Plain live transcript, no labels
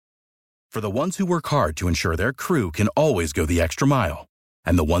For the ones who work hard to ensure their crew can always go the extra mile,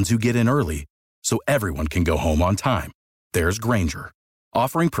 and the ones who get in early so everyone can go home on time, there's Grainger,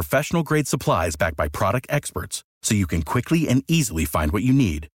 offering professional-grade supplies backed by product experts so you can quickly and easily find what you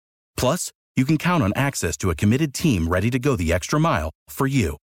need. Plus, you can count on access to a committed team ready to go the extra mile for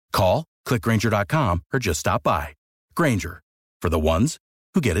you. Call, click Grainger.com, or just stop by. Grainger, for the ones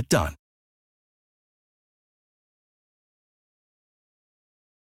who get it done.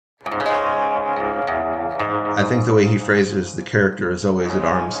 I think the way he phrases the character is always at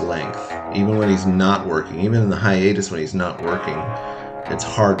arm's length. Even when he's not working, even in the hiatus when he's not working, it's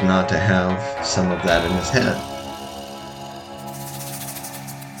hard not to have some of that in his head.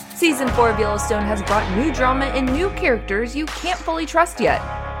 Season 4 of Yellowstone has brought new drama and new characters you can't fully trust yet.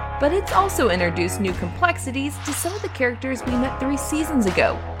 But it's also introduced new complexities to some of the characters we met 3 seasons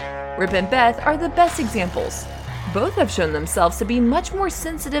ago. Rip and Beth are the best examples. Both have shown themselves to be much more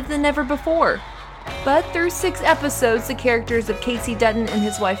sensitive than ever before. But through 6 episodes, the characters of Casey Dutton and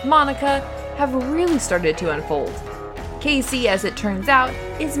his wife Monica have really started to unfold. Casey, as it turns out,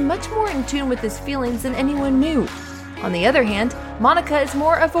 is much more in tune with his feelings than anyone knew. On the other hand, Monica is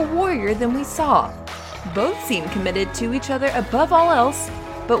more of a warrior than we saw. Both seem committed to each other above all else,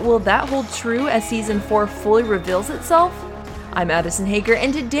 but will that hold true as Season 4 fully reveals itself? I'm Addison Hager,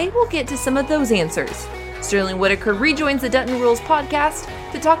 and today we'll get to some of those answers. Sterling Whitaker rejoins the Dutton Rules podcast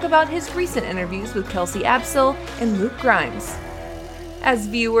to talk about his recent interviews with Kelsey Absil and Luke Grimes. As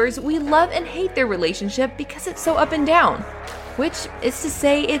viewers, we love and hate their relationship because it's so up and down, which is to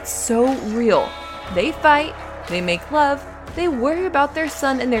say it's so real. They fight, they make love, they worry about their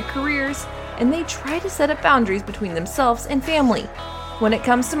son and their careers, and they try to set up boundaries between themselves and family. When it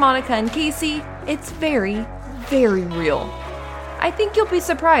comes to Monica and Casey, it's very, very real. I think you'll be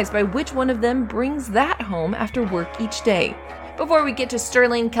surprised by which one of them brings that home after work each day. Before we get to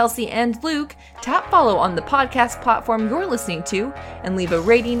Sterling, Kelsey, and Luke, tap follow on the podcast platform you're listening to and leave a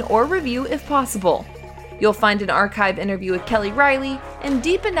rating or review if possible. You'll find an archive interview with Kelly Riley and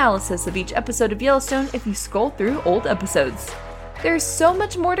deep analysis of each episode of Yellowstone if you scroll through old episodes. There's so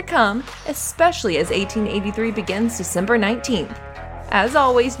much more to come, especially as 1883 begins December 19th. As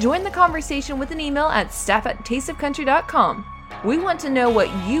always, join the conversation with an email at staff@tasteofcountry.com. We want to know what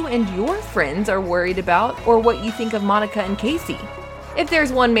you and your friends are worried about or what you think of Monica and Casey. If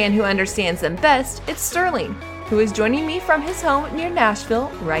there's one man who understands them best, it's Sterling, who is joining me from his home near Nashville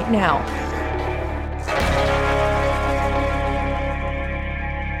right now.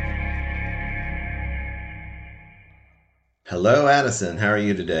 Hello, Addison. How are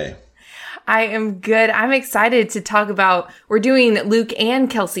you today? I am good. I'm excited to talk about, we're doing Luke and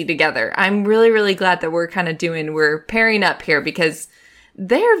Kelsey together. I'm really, really glad that we're pairing up here because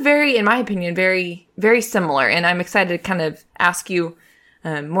they're very, in my opinion, very, very similar. And I'm excited to kind of ask you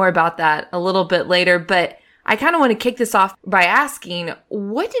more about that a little bit later. But I kind of want to kick this off by asking,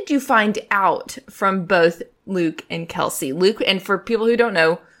 what did you find out from both Luke and Kelsey? Luke, and for people who don't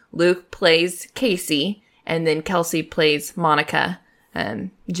know, Luke plays Casey and then Kelsey plays Monica.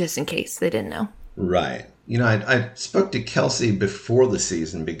 Just in case they didn't know. Right. You know, I spoke to Kelsey before the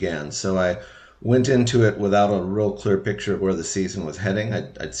season began, so I went into it without a real clear picture of where the season was heading.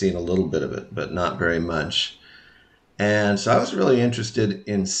 I'd seen a little bit of it, but not very much. And so I was really interested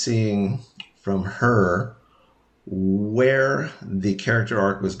in seeing from her where the character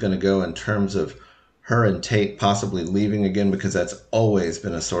arc was going to go in terms of her and Tate possibly leaving again, because that's always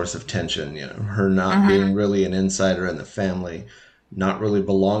been a source of tension. You know, her not being really an insider in the family, not really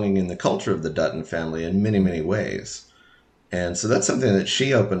belonging in the culture of the Dutton family in many, many ways. And so that's something that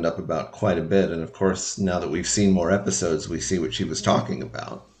she opened up about quite a bit. And of course, now that we've seen more episodes, we see what she was talking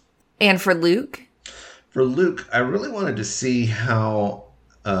about. And for Luke? For Luke, I really wanted to see how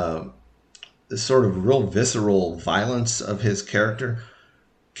the sort of real visceral violence of his character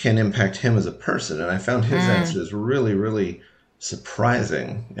can impact him as a person. And I found his answers really, really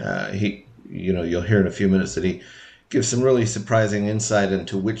surprising. You'll hear in a few minutes that he gives some really surprising insight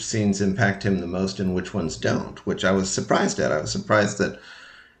into which scenes impact him the most and which ones don't, which I was surprised at. I was surprised that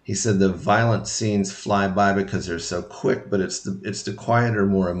he said the violent scenes fly by because they're so quick, but it's the quieter,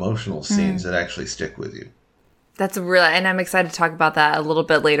 more emotional scenes that actually stick with you. That's and I'm excited to talk about that a little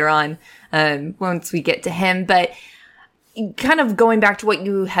bit later on once we get to him. But kind of going back to what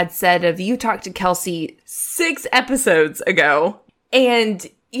you had said you talked to Kelsey 6 episodes ago, and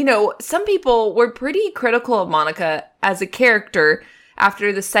you know, some people were pretty critical of Monica as a character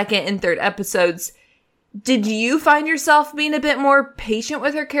after the 2nd and 3rd episodes. Did you find yourself being a bit more patient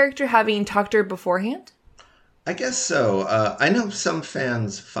with her character, having talked to her beforehand? I guess so. I know some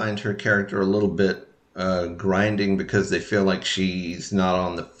fans find her character a little bit grinding because they feel like she's not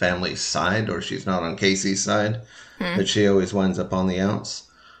on the family side or she's not on Casey's side, that she always winds up on the outs.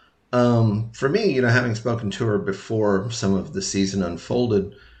 For me, having spoken to her before some of the season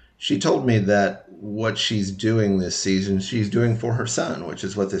unfolded, she told me that what she's doing this season, she's doing for her son, which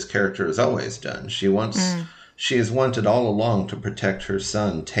is what this character has always done. She has wanted all along to protect her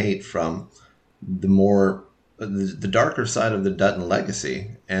son, Tate, from the darker side of the Dutton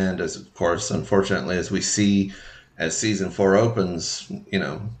legacy. And as, of course, unfortunately, as we see as season 4 opens,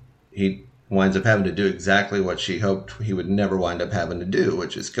 he winds up having to do exactly what she hoped he would never wind up having to do,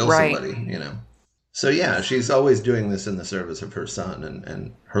 which is kill somebody, So yeah, she's always doing this in the service of her son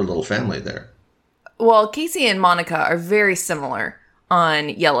and her little family there. Well, Casey and Monica are very similar on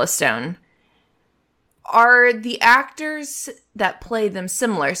Yellowstone. Are the actors that play them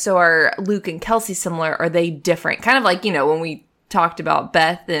similar? So are Luke and Kelsey similar? Or are they different? Kind of like, when we talked about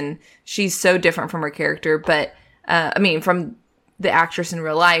Beth and she's so different from her character. But, from the actress in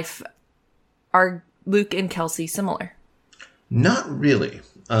real life, are Luke and Kelsey similar? Not really.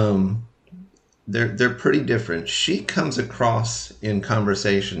 They're pretty different. She comes across in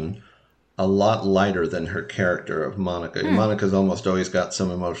conversation a lot lighter than her character of Monica. Monica's almost always got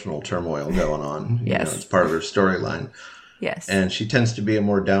some emotional turmoil going on. Yes. It's part of her storyline. Yes. And she tends to be a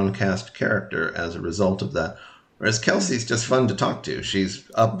more downcast character as a result of that. Whereas Kelsey's just fun to talk to. She's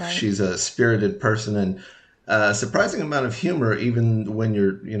up. Right. She's a spirited person and a surprising amount of humor, even when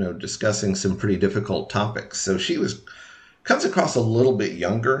you're, discussing some pretty difficult topics. So she comes across a little bit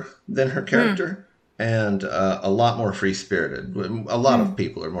younger than her character. And a lot more free-spirited. A lot of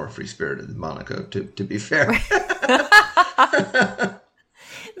people are more free-spirited than Monica, to be fair.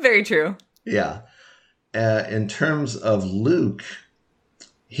 Very true. Yeah. In terms of Luke,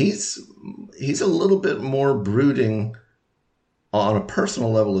 he's a little bit more brooding on a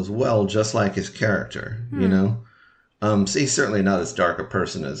personal level as well, just like his character, So he's certainly not as dark a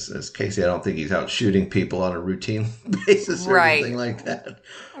person as Casey. I don't think he's out shooting people on a routine basis or anything like that.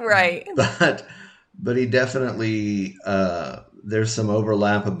 Right. But he definitely, there's some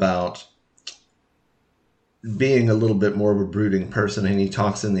overlap about being a little bit more of a brooding person. And he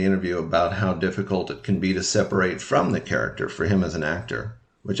talks in the interview about how difficult it can be to separate from the character for him as an actor,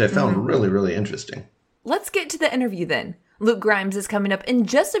 which I found really, really interesting. Let's get to the interview then. Luke Grimes is coming up in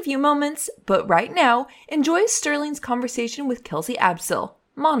just a few moments, but right now, enjoy Sterling's conversation with Kelsey Absill,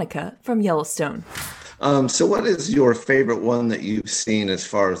 Monica from Yellowstone. So what is your favorite one that you've seen as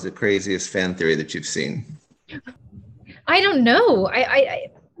far as the craziest fan theory that you've seen? I don't know.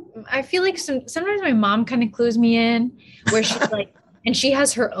 I feel like sometimes my mom kind of clues me in where she's like, and she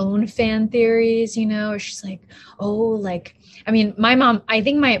has her own fan theories, or she's like, my mom, I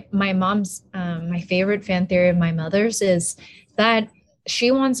think my mom's, my favorite fan theory of my mother's is that she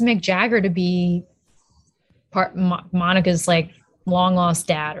wants Mick Jagger to be Monica's like long lost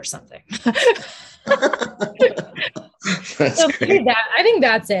dad or something. That's great. I think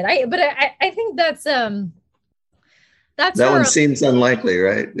that's it. I think that's that one seems unlikely,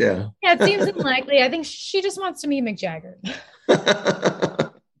 right? Yeah. Yeah, it seems unlikely. I think she just wants to meet Mick Jagger.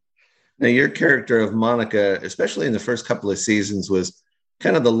 Now, your character of Monica, especially in the first couple of seasons, was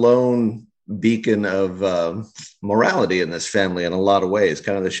kind of the lone beacon of morality in this family in a lot of ways,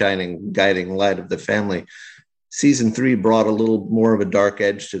 kind of the shining, guiding light of the family. Season 3 brought a little more of a dark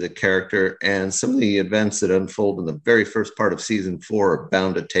edge to the character, and some of the events that unfold in the very first part of season 4 are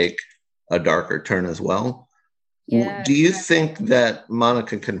bound to take a darker turn as well. Yeah. Do you think that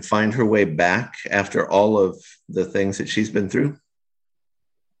Monica can find her way back after all of the things that she's been through?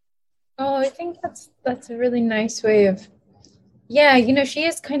 Oh, I think that's a really nice way of, yeah, she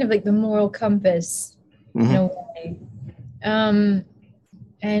is kind of like the moral compass in a way.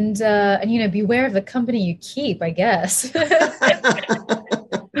 And beware of the company you keep, I guess. The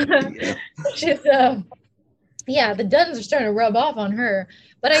Duttons are starting to rub off on her.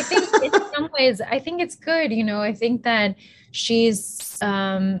 But I think in some ways, I think it's good. I think that she's,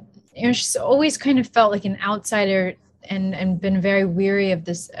 she's always kind of felt like an outsider and been very weary of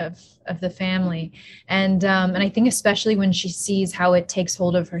this, of the family. And I think especially when she sees how it takes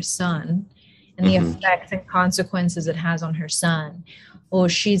hold of her son and the effects and consequences it has on her son. Well,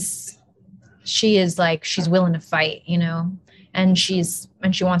 she is like, she's willing to fight, and she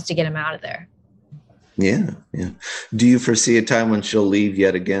wants to get him out of there. Yeah. Do you foresee a time when she'll leave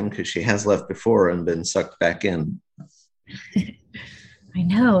yet again? Because she has left before and been sucked back in. I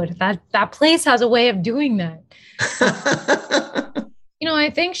know that place has a way of doing that. I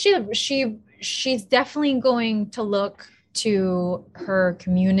think she's definitely going to look to her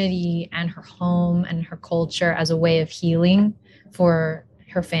community and her home and her culture as a way of healing for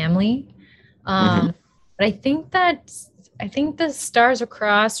her family. But I think the stars are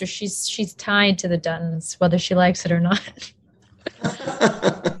crossed, or she's tied to the Duttons, whether she likes it or not.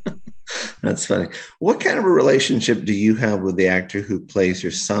 That's funny. What kind of a relationship do you have with the actor who plays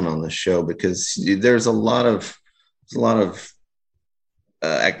your son on the show? Because there's a lot of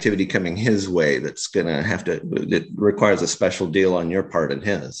activity coming his way that's going to it requires a special deal on your part and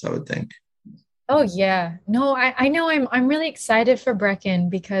his, I would think. Oh yeah. No, I know I'm really excited for Brecken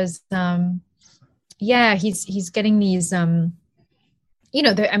because he's getting these they're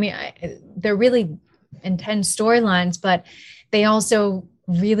really intense storylines, but they also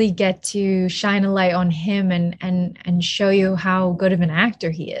really get to shine a light on him and show you how good of an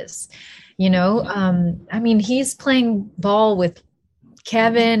actor he is. He's playing ball with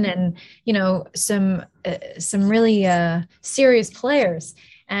Kevin and some really serious players,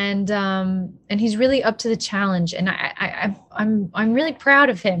 and he's really up to the challenge, and I'm really proud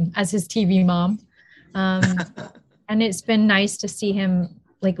of him as his TV mom, and it's been nice to see him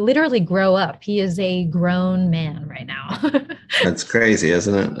like literally grow up. He is a grown man right now. That's crazy,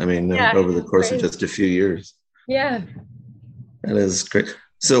 isn't it? I mean, over the course of just a few years. Yeah, that is great.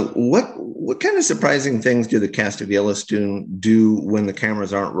 So what kind of surprising things do the cast of Yellowstone do when the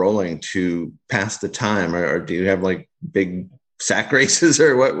cameras aren't rolling to pass the time? Or do you have like big sack races,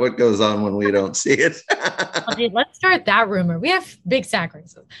 or what goes on when we don't see it? Okay, let's start that rumor. We have big sack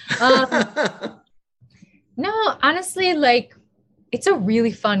races. No, honestly, like it's a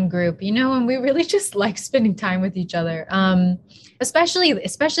really fun group, and we really just like spending time with each other. Especially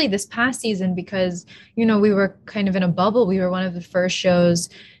this past season, because, we were kind of in a bubble. We were one of the first shows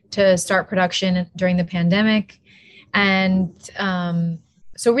to start production during the pandemic. And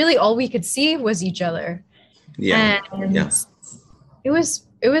so really all we could see was each other. Yeah. And yeah. It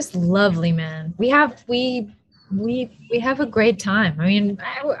was lovely, man. We have a great time. I mean,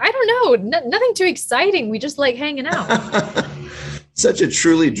 I don't know, nothing too exciting. We just like hanging out. Such a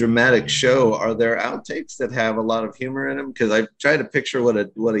truly dramatic show. Are there outtakes that have a lot of humor in them? Because I try to picture what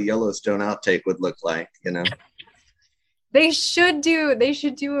a Yellowstone outtake would look like. They should do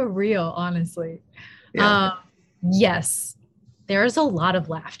a reel, honestly. Yeah. Yes, there's a lot of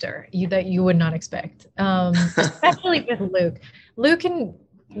laughter that you would not expect, especially with Luke. Luke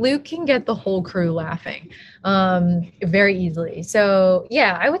can get the whole crew laughing very easily. So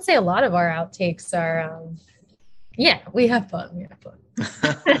yeah, I would say a lot of our outtakes are. We have fun.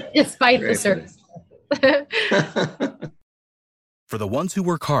 Despite the circumstances. For the ones who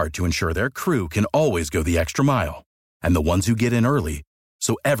work hard to ensure their crew can always go the extra mile, and the ones who get in early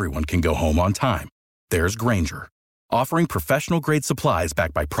so everyone can go home on time, there's Grainger, offering professional-grade supplies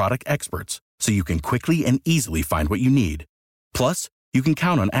backed by product experts so you can quickly and easily find what you need. Plus, you can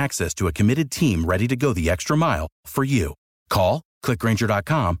count on access to a committed team ready to go the extra mile for you. Call, click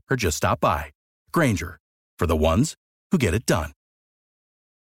Grainger.com, or just stop by. Grainger, for the ones who get it done.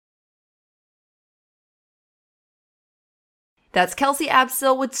 That's Kelsey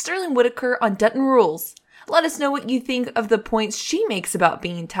Absell with Sterling Whitaker on Dutton Rules. Let us know what you think of the points she makes about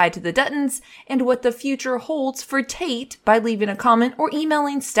being tied to the Duttons and what the future holds for Tate by leaving a comment or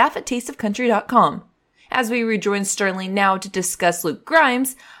emailing staff@tasteofcountry.com. As we rejoin Sterling now to discuss Luke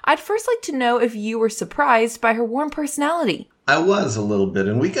Grimes, I'd first like to know if you were surprised by her warm personality. I was a little bit,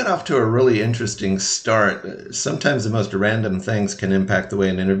 and we got off to a really interesting start. Sometimes the most random things can impact the way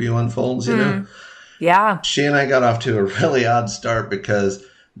an interview unfolds, know? Yeah. She and I got off to a really odd start because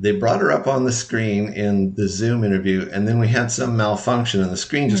they brought her up on the screen in the Zoom interview, and then we had some malfunction, and the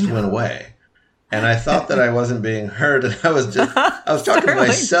screen just went away. And I thought that I wasn't being heard, and I was talking to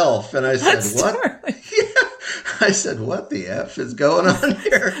myself, and I said, "What?" Yeah. I said, "What the F is going on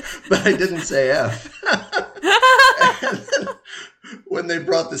here?" But I didn't say F. And then when they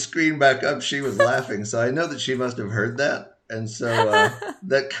brought the screen back up, she was laughing. So I know that she must have heard that. And so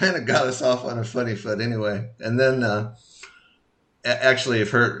that kind of got us off on a funny foot anyway. And then actually,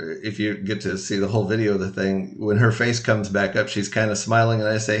 if you get to see the whole video of the thing, when her face comes back up, she's kind of smiling. And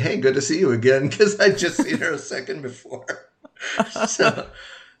I say, "Hey, good to see you again," because I'd just seen her a second before.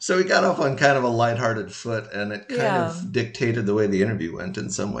 So we got off on kind of a lighthearted foot, and it kind of dictated the way the interview went in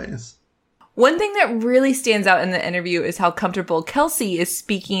some ways. One thing that really stands out in the interview is how comfortable Kelsey is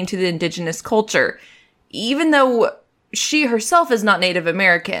speaking to the indigenous culture. Even though she herself is not Native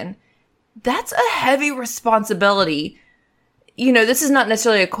American, that's a heavy responsibility. This is not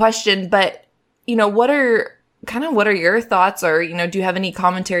necessarily a question, but, what are your thoughts, or, do you have any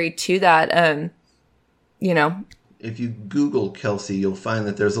commentary to that? If you Google Kelsey, you'll find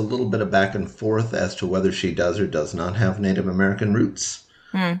that there's a little bit of back and forth as to whether she does or does not have Native American roots.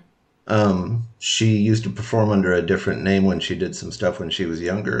 She used to perform under a different name when she did some stuff when she was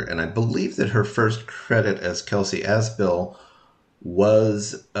younger, and I believe that her first credit as Kelsey Asbill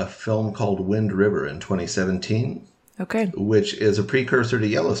was a film called Wind River in 2017. Okay. Which is a precursor to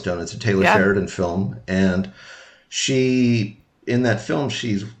Yellowstone. It's a Taylor Sheridan film, and in that film,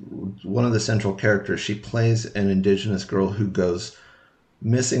 she's one of the central characters. She plays an indigenous girl who goes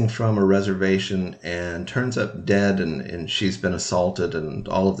missing from a reservation and turns up dead, and she's been assaulted and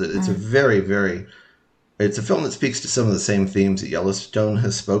all of that. It's a it's a film that speaks to some of the same themes that Yellowstone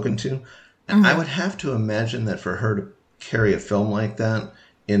has spoken to. And I would have to imagine that for her to carry a film like that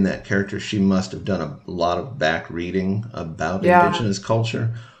in that character, she must have done a lot of back reading about indigenous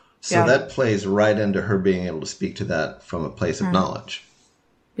culture. So that plays right into her being able to speak to that from a place of knowledge.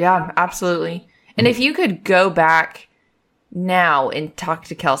 Yeah, absolutely. And if you could go back now and talk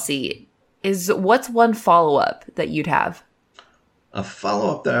to Kelsey, what's one follow-up that you'd have? A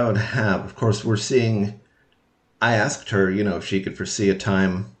follow-up that I would have, of course, I asked her, if she could foresee a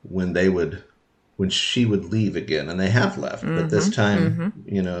time when she would leave again, and they have left, but this time,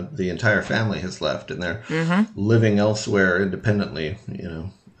 the entire family has left, and they're living elsewhere independently,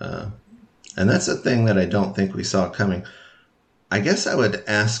 and that's a thing that I don't think we saw coming. I guess I would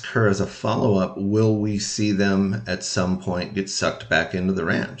ask her as a follow-up, will we see them at some point get sucked back into the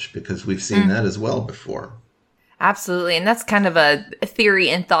ranch? Because we've seen that as well before. Absolutely. And that's kind of a theory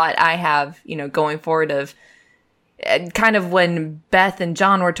and thought I have, going forward of kind of when Beth and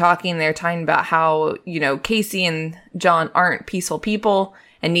John were talking, they're talking about how, Casey and John aren't peaceful people,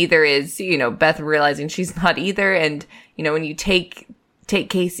 and neither is, Beth realizing she's not either. And, when you take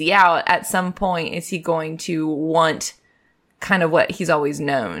Casey out, at some point, is he going to want kind of what he's always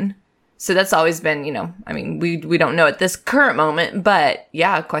known? So that's always been, we don't know at this current moment, but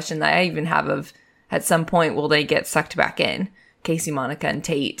yeah, a question that I even have of at some point, will they get sucked back in? Casey, Monica, and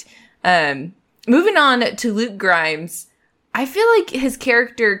Tate. Moving on to Luke Grimes, I feel like his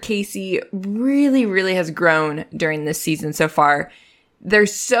character, Casey, really, really has grown during this season so far.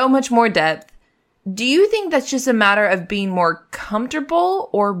 There's so much more depth. Do you think that's just a matter of being more comfortable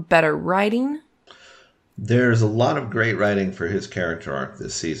or better writing? There's a lot of great writing for his character arc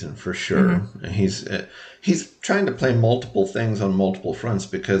this season, for sure. He's trying to play multiple things on multiple fronts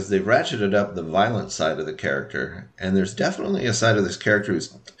because they've ratcheted up the violent side of the character. And there's definitely a side of this character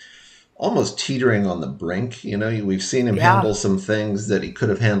who's almost teetering on the brink. We've seen him handle some things that he could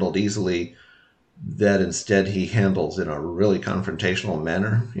have handled easily that instead he handles in a really confrontational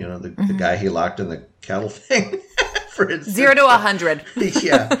manner. The guy he locked in the cattle thing. For instance, 0 to 100.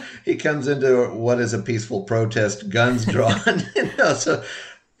 He comes into what is a peaceful protest, guns drawn. So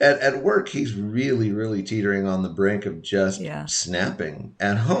at work, he's really, really teetering on the brink of just snapping.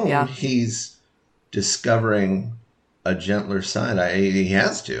 At home, he's discovering a gentler side. He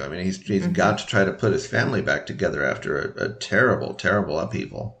has to. I mean, he's got to try to put his family back together after a terrible, terrible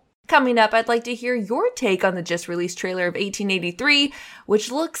upheaval. Coming up, I'd like to hear your take on the just released trailer of 1883,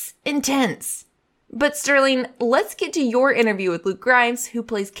 which looks intense. But Sterling, let's get to your interview with Luke Grimes, who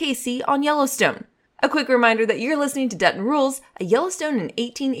plays Casey on Yellowstone. A quick reminder that you're listening to Dutton Rules, a Yellowstone in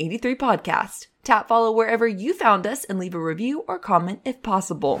 1883 podcast. Tap follow wherever you found us and leave a review or comment if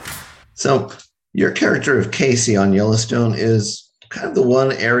possible. So your character of Casey on Yellowstone is kind of the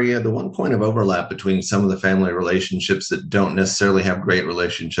one point of overlap between some of the family relationships that don't necessarily have great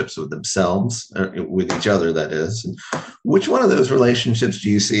relationships with themselves, with each other, that is. Which one of those relationships do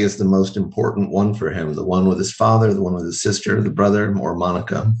you see as the most important one for him? The one with his father, the one with his sister, the brother, or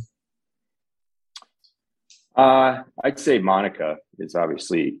Monica? I'd say Monica is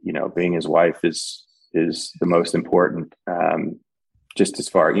obviously, being his wife is the most important. Just as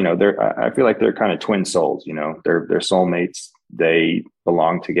far, I feel like they're kind of twin souls, they're soulmates. They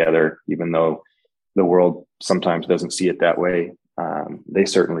belong together, even though the world sometimes doesn't see it that way. They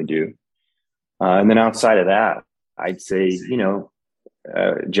certainly do. And then outside of that, I'd say,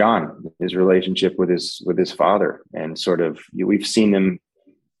 John, his relationship with his father, and sort of, we've seen them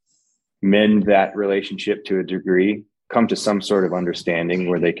mend that relationship to a degree, come to some sort of understanding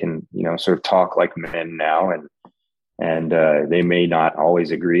where they can, sort of talk like men now, and they may not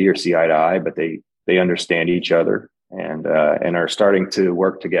always agree or see eye to eye, but they understand each other and are starting to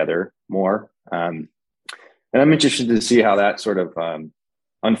work together more. And I'm interested to see how that sort of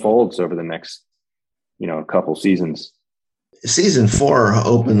unfolds over the next, couple seasons. Season 4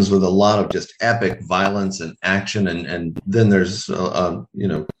 opens with a lot of just epic violence and action, and then there's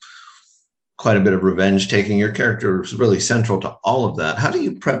quite a bit of revenge taking. Your character is really central to all of that. How do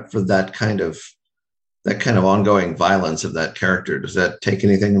you prep for that kind of ongoing violence of that character? Does that take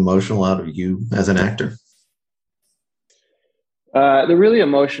anything emotional out of you as an actor? The really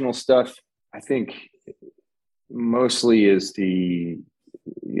emotional stuff, I think, mostly is the,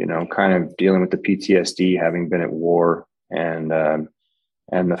 kind of dealing with the PTSD, having been at war, and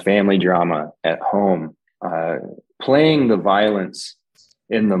the family drama at home. Playing the violence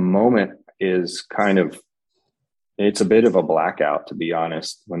in the moment is it's a bit of a blackout, to be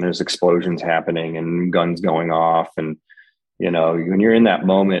honest, when there's explosions happening and guns going off. And, when you're in that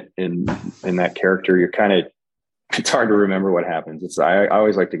moment in that character, it's hard to remember what happens. I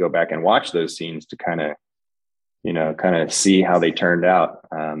always like to go back and watch those scenes to kind of see how they turned out.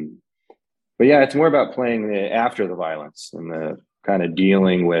 But yeah, it's more about playing after the violence and the kind of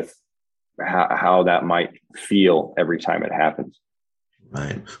dealing with how that might feel every time it happens.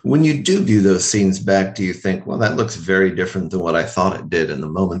 Right. When you do view those scenes back, do you think, well, that looks very different than what I thought it did in the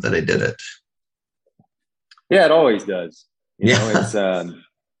moment that I did it? Yeah, it always does. It's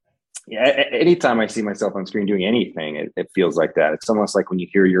anytime I see myself on screen doing anything, it feels like that. It's almost like when you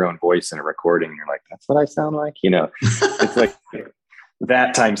hear your own voice in a recording, you're like, that's what I sound like. It's like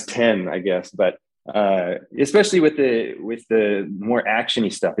that times 10, I guess. But especially with the more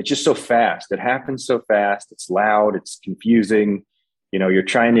actiony stuff, it's just so fast. It happens so fast. It's loud. It's confusing. You're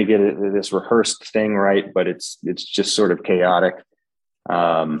trying to get this rehearsed thing right, but it's just sort of chaotic.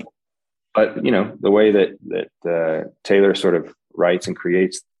 But the way that Taylor sort of writes and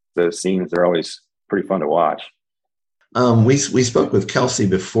creates those scenes, they're always pretty fun to watch. We spoke with Kelsey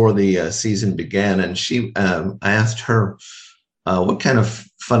before the season began, and I asked her what kind of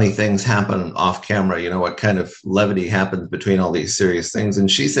funny things happen off camera. What kind of levity happens between all these serious things, and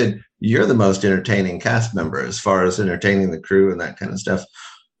she said you're the most entertaining cast member as far as entertaining the crew and that kind of stuff.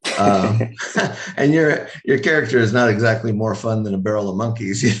 And your character is not exactly more fun than a barrel of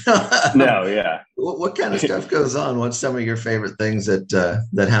monkeys. No, yeah. What kind of stuff goes on? What's some of your favorite things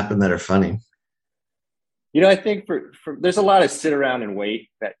that happen that are funny? I think for there's a lot of sit around and wait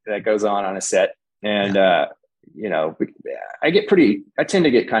that goes on a set, and I tend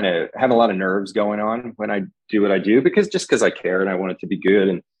to have a lot of nerves going on when I do what I do, because I care and I want it to be good.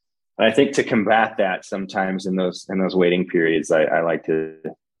 And I think to combat that, sometimes in those waiting periods, I like to,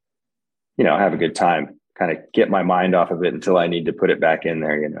 have a good time, kind of get my mind off of it until I need to put it back in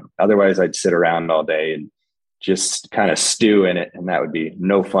there. Otherwise I'd sit around all day and just kind of stew in it, and that would be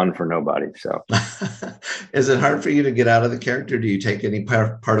no fun for nobody. So is it hard for you to get out of the character? Do you take any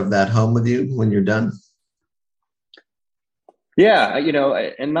part of that home with you when you're done? Yeah,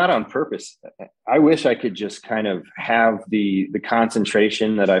 and not on purpose. I wish I could just kind of have the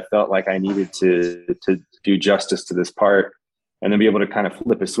concentration that I felt like I needed to do justice to this part, and then be able to kind of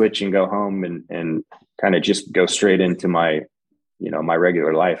flip a switch and go home and kind of just go straight into my, my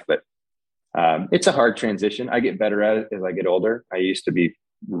regular life. But it's a hard transition. I get better at it as I get older. I used to be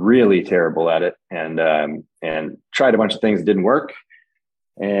really terrible at it, and tried a bunch of things that didn't work.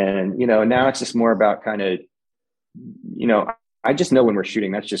 And, now it's just more about kind of, I just know when we're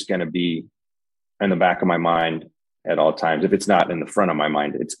shooting, that's just going to be in the back of my mind at all times. If it's not in the front of my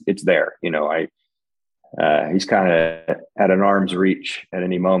mind, it's there. He's kind of at an arm's reach at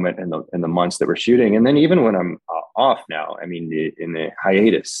any moment in the months that we're shooting. And then even when I'm off now, I mean, in the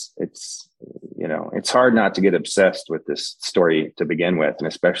hiatus, it's hard not to get obsessed with this story to begin with. And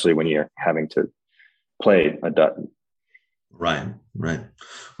especially when you're having to play a Dutton. Right.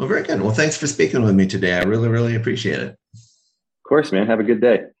 Well, very good. Well, thanks for speaking with me today. I really, really appreciate it. Of course, man. Have a good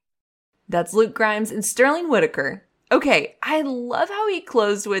day. That's Luke Grimes and Sterling Whitaker. Okay, I love how he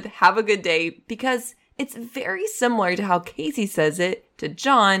closed with "have a good day" because it's very similar to how Casey says it to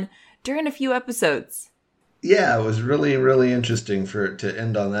John during a few episodes. Yeah, it was really, really interesting for it to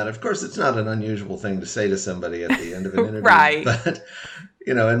end on that. Of course, it's not an unusual thing to say to somebody at the end of an interview. Right. But,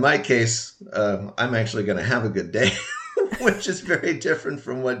 in my case, I'm actually going to have a good day, which is very different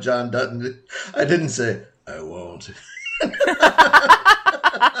from what John Dutton did. I didn't say, I won't.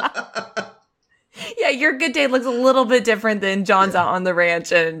 Yeah, your good day looks a little bit different than John's out on the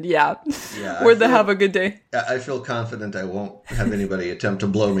ranch, and we're the have a good day. I feel confident I won't have anybody attempt to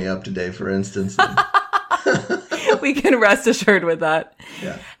blow me up today, for instance. We can rest assured with that.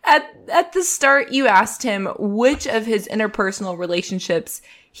 Yeah. At the start, you asked him which of his interpersonal relationships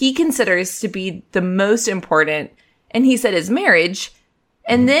he considers to be the most important, and he said his marriage,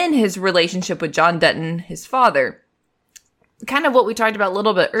 and then his relationship with John Dutton, his father. Kind of what we talked about a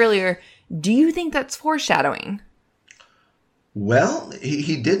little bit earlier. Do you think that's foreshadowing? Well,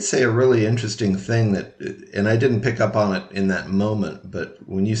 he did say a really interesting thing and I didn't pick up on it in that moment, but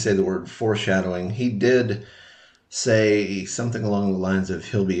when you say the word foreshadowing, he did say something along the lines of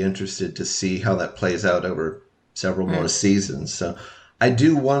he'll be interested to see how that plays out over several more seasons. So I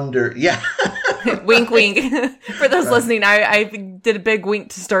do wonder, Wink, wink. For those listening, I did a big wink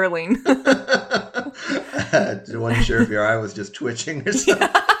to Sterling. I wasn't sure if your eye was just twitching or something.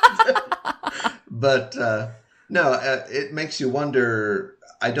 But no, it makes you wonder.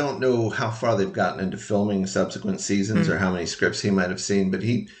 I don't know how far they've gotten into filming subsequent seasons or how many scripts he might have seen, but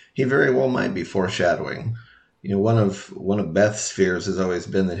he very well might be foreshadowing. You know, one of Beth's fears has always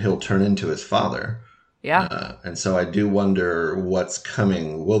been that he'll turn into his father. Yeah. And so I do wonder what's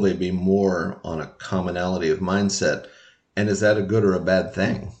coming. Will they be more on a commonality of mindset? And is that a good or a bad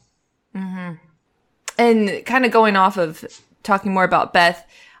thing? Mm-hmm. And kind of going off of talking more about Beth,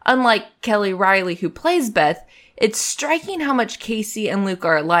 unlike Kelly Riley, who plays Beth, it's striking how much Casey and Luke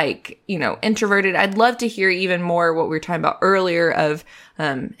are alike, you know, introverted. I'd love to hear even more what we were talking about earlier of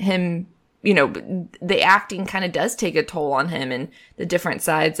him, you know, the acting kind of does take a toll on him and the different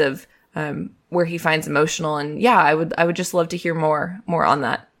sides of where he finds emotional. And yeah, I would just love to hear more on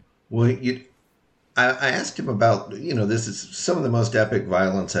that. Well, I asked him about, you know, this is some of the most epic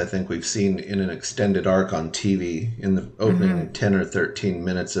violence I think we've seen in an extended arc on TV in the opening 10 or 13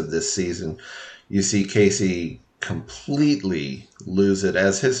 minutes of this season. You see Casey completely lose it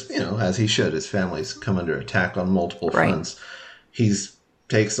as he should. His family's come under attack on multiple fronts. He's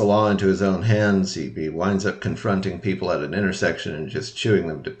takes the law into his own hands. He winds up confronting people at an intersection and just chewing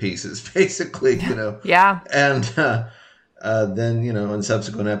them to pieces, basically, you know. Yeah. And then, you know, in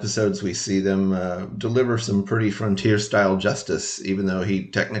subsequent episodes, we see them deliver some pretty frontier-style justice, even though he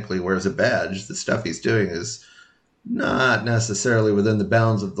technically wears a badge. The stuff he's doing is not necessarily within the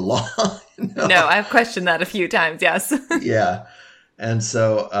bounds of the law. You know? No, I've questioned that a few times, yes. Yeah. And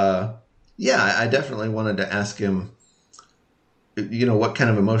so, I definitely wanted to ask him, you know, what kind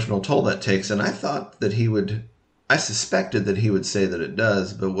of emotional toll that takes. And I suspected that he would say that it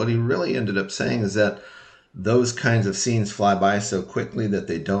does, but what he really ended up saying is that those kinds of scenes fly by so quickly that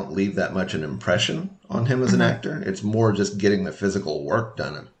they don't leave that much an impression on him as an actor. It's more just getting the physical work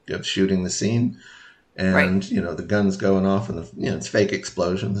done of shooting the scene. And, you know, the guns going off and it's fake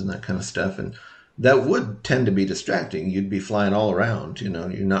explosions and that kind of stuff. And that would tend to be distracting. You'd be flying all around, you know,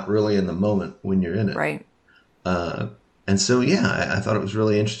 you're not really in the moment when you're in it. Right. And so, I thought it was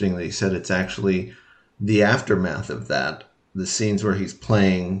really interesting that he said it's actually the aftermath of that, the scenes where he's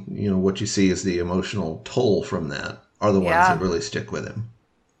playing, you know, what you see is the emotional toll from that are the ones that really stick with him.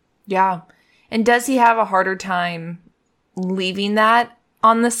 Yeah. And does he have a harder time leaving that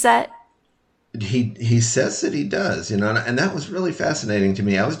on the set? He says that he does, you know, and that was really fascinating to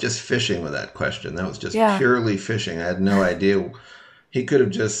me. I was just fishing with that question. That was just purely fishing. I had no idea. He could have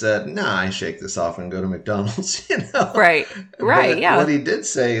just said, "Nah, I shake this off and go to McDonald's," you know. Right. But yeah. What he did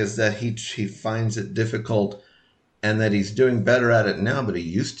say is that he finds it difficult, and that he's doing better at it now. But he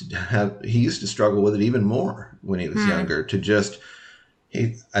used to struggle with it even more when he was younger.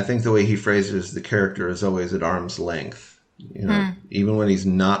 I think the way he phrases the character is always at arm's length. You know, even when he's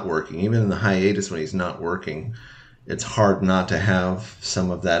not working, even in the hiatus when he's not working, it's hard not to have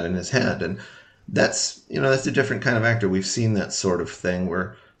some of that in his head. And that's a different kind of actor. We've seen that sort of thing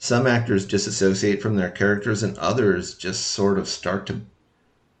where some actors disassociate from their characters and others just sort of start to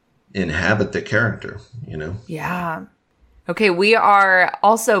inhabit the character, you know? Yeah. Okay, we are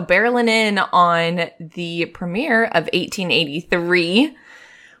also barreling in on the premiere of 1883,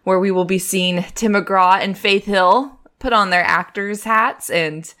 where we will be seeing Tim McGraw and Faith Hill put on their actors' hats.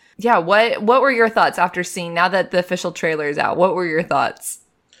 And yeah, what were your thoughts after seeing, now that the official trailer is out, what were your thoughts?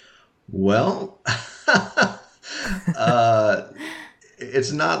 Well,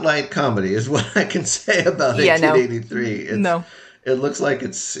 it's not light comedy is what I can say about 1883. No. It looks like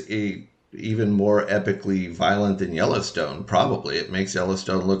it's even more epically violent than Yellowstone, probably. It makes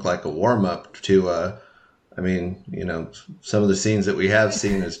Yellowstone look like a warm-up to, some of the scenes that we have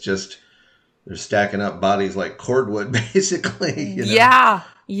seen is just, they're stacking up bodies like cordwood, basically. You know?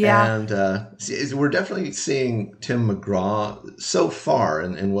 Yeah. And we're definitely seeing Tim McGraw so far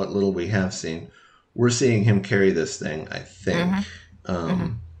in what little we have seen. We're seeing him carry this thing, I think.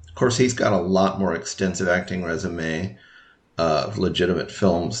 Of course, he's got a lot more extensive acting resume of legitimate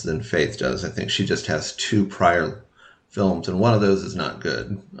films than Faith does. I think she just has 2 prior films, and one of those is not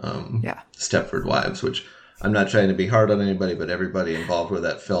good. Stepford Wives, which I'm not trying to be hard on anybody, but everybody involved with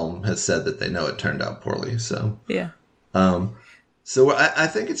that film has said that they know it turned out poorly. So So I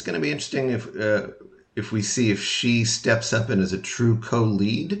think it's going to be interesting if we see if she steps up and is a true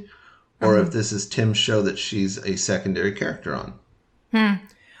co-lead, or if this is Tim's show that she's a secondary character on.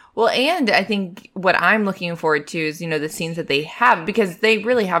 Well, and I think what I'm looking forward to is, the scenes that they have, because they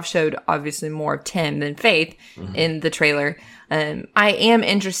really have showed obviously more of Tim than Faith in the trailer. I am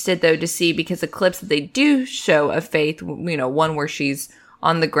interested, though, to see, because the clips that they do show of Faith, one where she's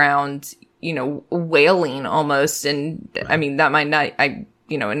on the ground, wailing almost. And I mean, that might not, an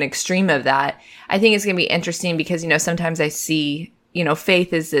extreme of that. I think it's going to be interesting because, sometimes I see,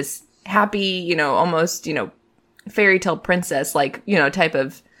 Faith is this happy, almost, fairy tale princess, like, type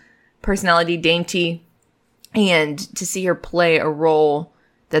of personality, dainty. And to see her play a role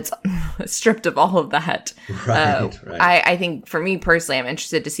that's stripped of all of that. Right. I think for me personally, I'm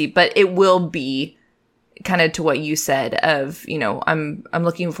interested to see, but it will be kind of to what you said of, I'm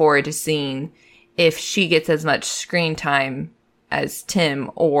looking forward to seeing if she gets as much screen time as Tim,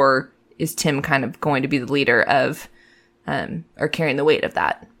 or is Tim kind of going to be the leader of, or carrying the weight of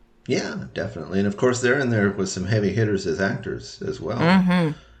that. Yeah, definitely. And of course, they're in there with some heavy hitters as actors as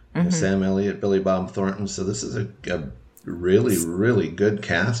well. Sam Elliott, Billy Bob Thornton. So this is a really, really good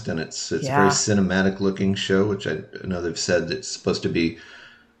cast, and it's a very cinematic looking show, which I know they've said it's supposed to be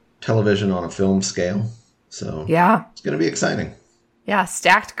television on a film scale. So it's going to be exciting. Yeah,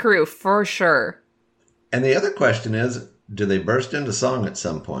 stacked crew for sure. And the other question is, do they burst into song at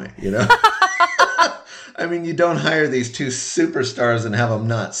some point? I mean, you don't hire these two superstars and have them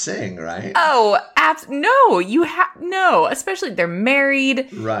not sing, right? Oh, no, especially they're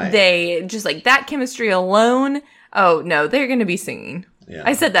married. Right. They just like that chemistry alone. Oh, no, they're going to be singing. Yeah.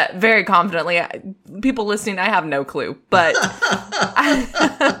 I said that very confidently. People listening, I have no clue. But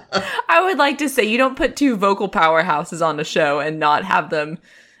I would like to say you don't put two vocal powerhouses on a show and not have them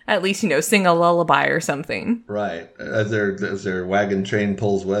at least, sing a lullaby or something. Right. As their wagon train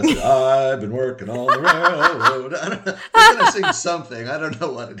pulls west, I've been working on the railroad. They're going to sing something. I don't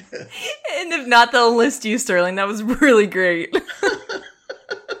know what it is. And if not, they'll enlist you, Sterling. That was really great.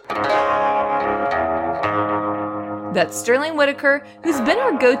 That's Sterling Whitaker, who's been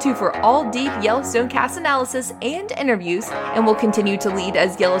our go-to for all deep Yellowstone cast analysis and interviews, and will continue to lead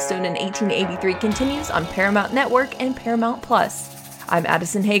as Yellowstone in 1883 continues on Paramount Network and Paramount Plus. I'm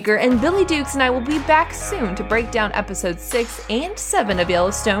Addison Hager, and Billy Dukes and I will be back soon to break down episodes 6 and 7 of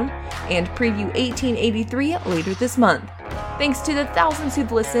Yellowstone and preview 1883 later this month. Thanks to the thousands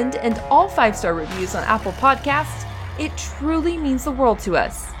who've listened and all 5-star reviews on Apple Podcasts. It truly means the world to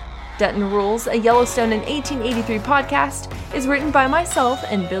us. Dutton Rules, a Yellowstone in 1883 podcast, is written by myself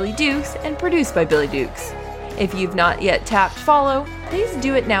and Billy Dukes and produced by Billy Dukes. If you've not yet tapped follow, please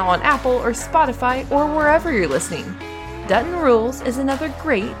do it now on Apple or Spotify or wherever you're listening. Dutton Rules is another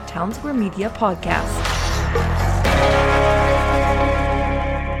great Town Square Media podcast.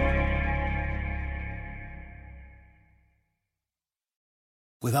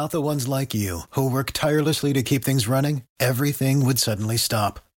 Without the ones like you, who work tirelessly to keep things running, everything would suddenly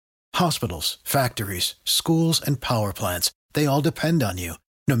stop. Hospitals, factories, schools, and power plants, they all depend on you.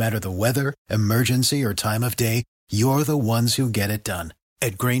 No matter the weather, emergency, or time of day, you're the ones who get it done.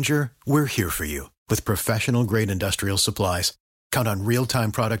 At Grainger, we're here for you with professional-grade industrial supplies. Count on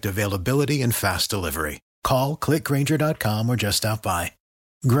real-time product availability and fast delivery. Call, click Grainger.com, or just stop by.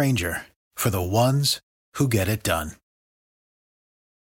 Grainger, for the ones who get it done.